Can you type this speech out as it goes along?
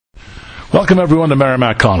Welcome, everyone, to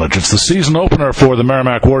Merrimack College. It's the season opener for the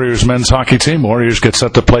Merrimack Warriors men's hockey team. Warriors get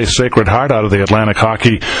set to play Sacred Heart out of the Atlantic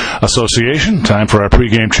Hockey Association. Time for our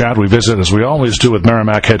pregame chat. We visit, as we always do, with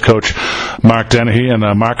Merrimack head coach Mark Dennehy.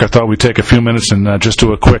 And, Mark, I thought we'd take a few minutes and just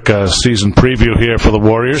do a quick season preview here for the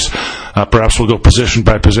Warriors. Perhaps we'll go position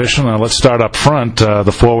by position. Let's start up front.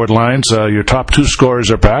 The forward lines. Your top two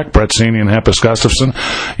scorers are back, Brett Seney and Hampus Gustafson.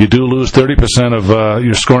 You do lose 30% of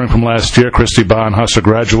your scoring from last year. Christy Ba and Huss are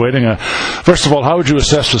graduating. First of all, how would you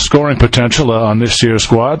assess the scoring potential on this year's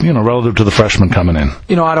squad, relative to the freshmen coming in?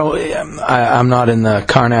 I'm not in the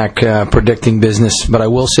Karnak predicting business, but I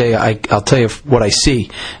will say I'll tell you what I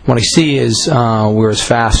see. What I see is we're as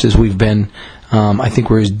fast as we've been. I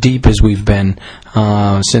think we're as deep as we've been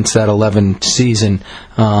since that 11 season.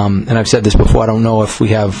 And I've said this before, I don't know if we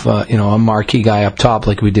have a marquee guy up top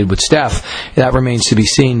like we did with Steph. That remains to be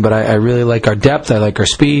seen, but I really like our depth. I like our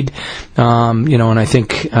speed. And I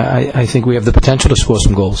think we have the potential to score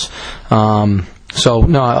some goals.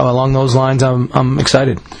 Along those lines, I'm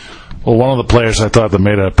excited. Well, one of the players I thought that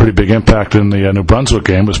made a pretty big impact in the New Brunswick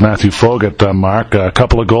game was Matthew Foggett, Mark. A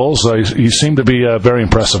couple of goals. He seemed to be very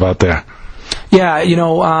impressive out there. Yeah,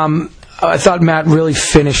 I thought Matt really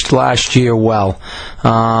finished last year well.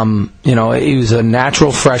 He was a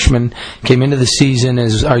natural freshman, came into the season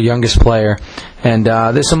as our youngest player, and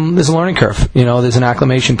there's a learning curve. There's an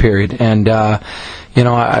acclimation period, and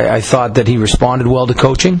I thought that he responded well to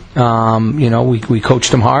coaching. We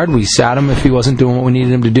coached him hard. We sat him if he wasn't doing what we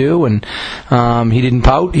needed him to do, and he didn't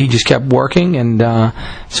pout. He just kept working, and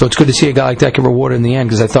so it's good to see a guy like that get rewarded in the end,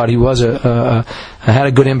 because I thought he was had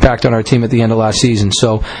a good impact on our team at the end of last season.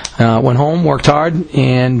 So went home, worked hard,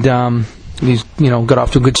 and he's got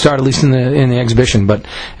off to a good start, at least in the exhibition. But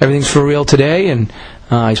everything's for real today, and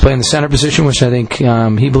he's playing the center position, which I think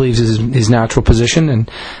he believes is his natural position,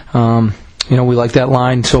 and we like that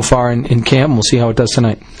line so far in camp, and we'll see how it does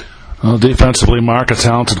tonight. Well, defensively, Mark, a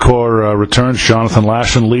talented core returns. Jonathan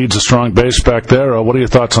Lashin leads a strong base back there. What are your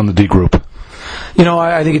thoughts on the D group?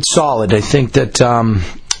 I think it's solid. I think that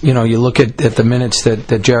you look at the minutes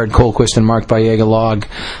that Jared Colquist and Mark Baega log.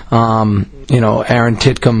 Aaron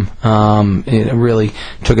Titcomb really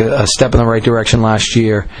took a step in the right direction last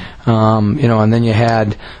year. And then you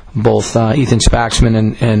had both Ethan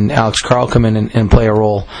Spaxman and Alex Carl come in and play a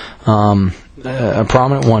role. A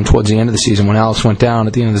prominent one towards the end of the season. When Alex went down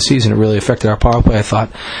at the end of the season, it really affected our power play, I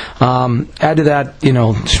thought. Add to that,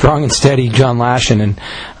 strong and steady John Lashin,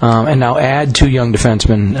 and now add two young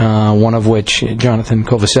defensemen, one of which, Jonathan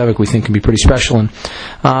Kovacevic, we think can be pretty special, and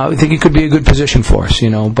we think it could be a good position for us,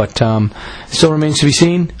 but still remains to be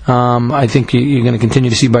seen. I think you're going to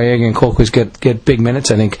continue to see Baega and Colquist get big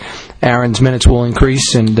minutes. I think Aaron's minutes will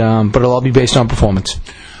increase, but it'll all be based on performance.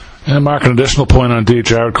 And Mark, an additional point on D.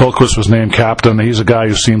 Jared Colquist was named captain. He's a guy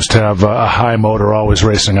who seems to have a high motor, always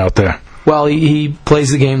racing out there. Well, he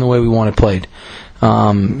plays the game the way we want it played.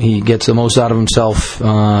 He gets the most out of himself.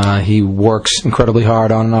 He works incredibly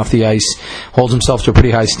hard on and off the ice, holds himself to a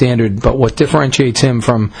pretty high standard. But what differentiates him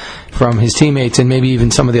from his teammates and maybe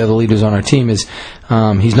even some of the other leaders on our team is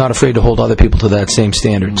he's not afraid to hold other people to that same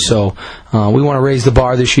standard. So we want to raise the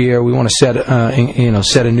bar this year. We want to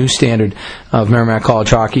set a new standard of Merrimack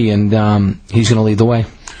College hockey, and he's going to lead the way.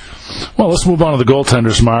 Well, let's move on to the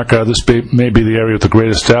goaltenders, Mark. This may be the area with the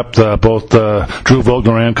greatest depth. Both Drew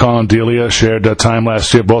Vogler and Colin Delia shared time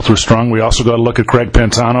last year. Both were strong. We also got to look at Craig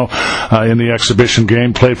Pantano in the exhibition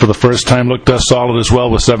game. Played for the first time. Looked solid as well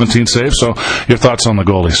with 17 saves. So your thoughts on the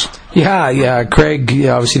goalies? Yeah. Craig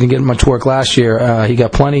obviously didn't get much work last year. He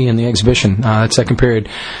got plenty in the exhibition. That second period,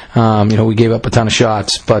 we gave up a ton of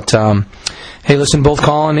shots. But hey, listen, both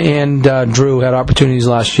Colin and Drew had opportunities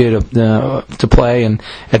last year to play, and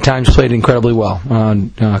at times played incredibly well.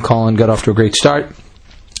 Colin got off to a great start.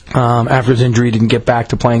 After his injury, didn't get back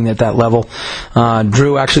to playing at that level.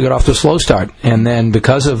 Drew actually got off to a slow start, and then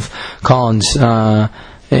because of Colin's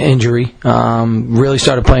injury, really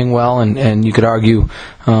started playing well, and you could argue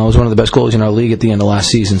was one of the best goalies in our league at the end of last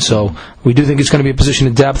season. So we do think it's going to be a position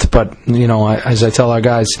of depth, but as I tell our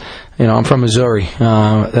guys, I'm from Missouri.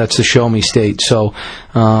 That's the show me state. So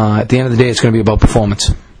at the end of the day, it's going to be about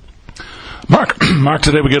performance. Mark,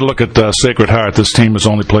 today we get a look at Sacred Heart. This team has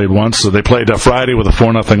only played once. So they played Friday with a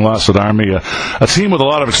 4-0 loss at Army. A team with a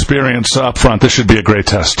lot of experience up front. This should be a great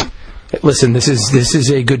test. Listen, this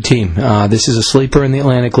is a good team. This is a sleeper in the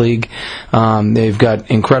Atlantic League. They've got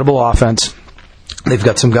incredible offense. They've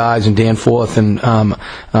got some guys in Dan Forth and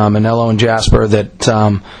Manello and Jasper that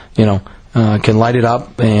can light it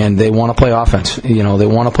up, and they want to play offense. They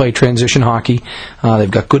want to play transition hockey.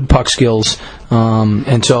 They've got good puck skills,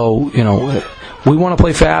 and so we want to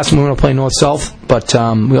play fast and we want to play north-south, but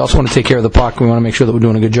we also want to take care of the puck. We want to make sure that we're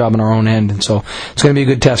doing a good job on our own end, and so it's going to be a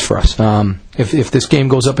good test for us. If this game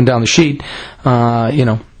goes up and down the sheet,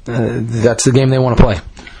 that's the game they want to play.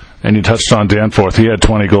 And you touched on Danforth. He had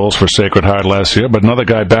 20 goals for Sacred Heart last year. But another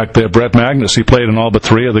guy back there, Brett Magnus, he played in all but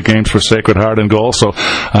 3 of the games for Sacred Heart in goal. So,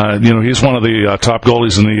 he's one of the top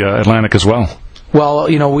goalies in the Atlantic as well. Well,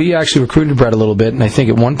 we actually recruited Brett a little bit, and I think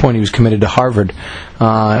at one point he was committed to Harvard.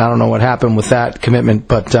 I don't know what happened with that commitment,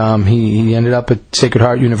 but he ended up at Sacred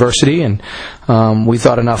Heart University, and we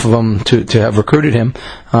thought enough of him to have recruited him.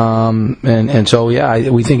 And so,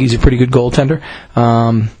 we think he's a pretty good goaltender.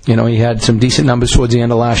 He had some decent numbers towards the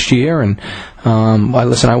end of last year, and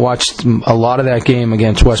I watched a lot of that game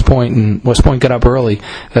against West Point, and West Point got up early.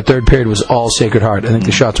 That third period was all Sacred Heart. I think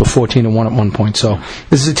the shots were 14-1 at one point. So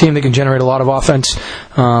this is a team that can generate a lot of offense.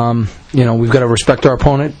 We've got to respect our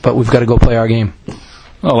opponent, but we've got to go play our game.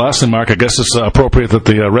 Well, lastly, Mark, I guess it's appropriate that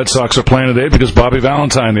the Red Sox are playing today because Bobby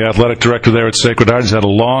Valentine, the athletic director there at Sacred Heart, has had a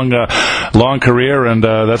long career, and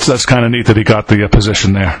that's kind of neat that he got the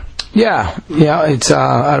position there. Yeah. It's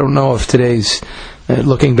I don't know if today's.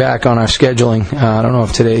 Looking back on our scheduling, I don't know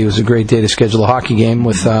if today was a great day to schedule a hockey game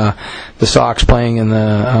with the Sox playing in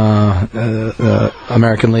the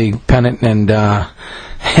American League pennant and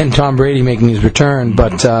Tom Brady making his return.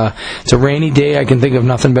 But it's a rainy day. I can think of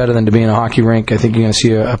nothing better than to be in a hockey rink. I think you're going to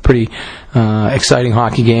see a pretty exciting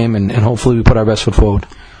hockey game, and hopefully we put our best foot forward.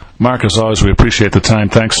 Mark, as always, we appreciate the time.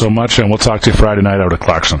 Thanks so much, and we'll talk to you Friday night out at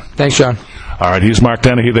Clarkson. Thanks, John. All right, he's Mark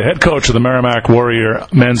Dennehy, the head coach of the Merrimack Warrior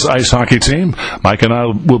men's ice hockey team. Mike and I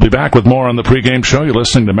will be back with more on the pregame show. You're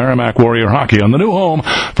listening to Merrimack Warrior Hockey on the new home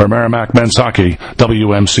for Merrimack men's hockey,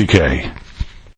 WMCK.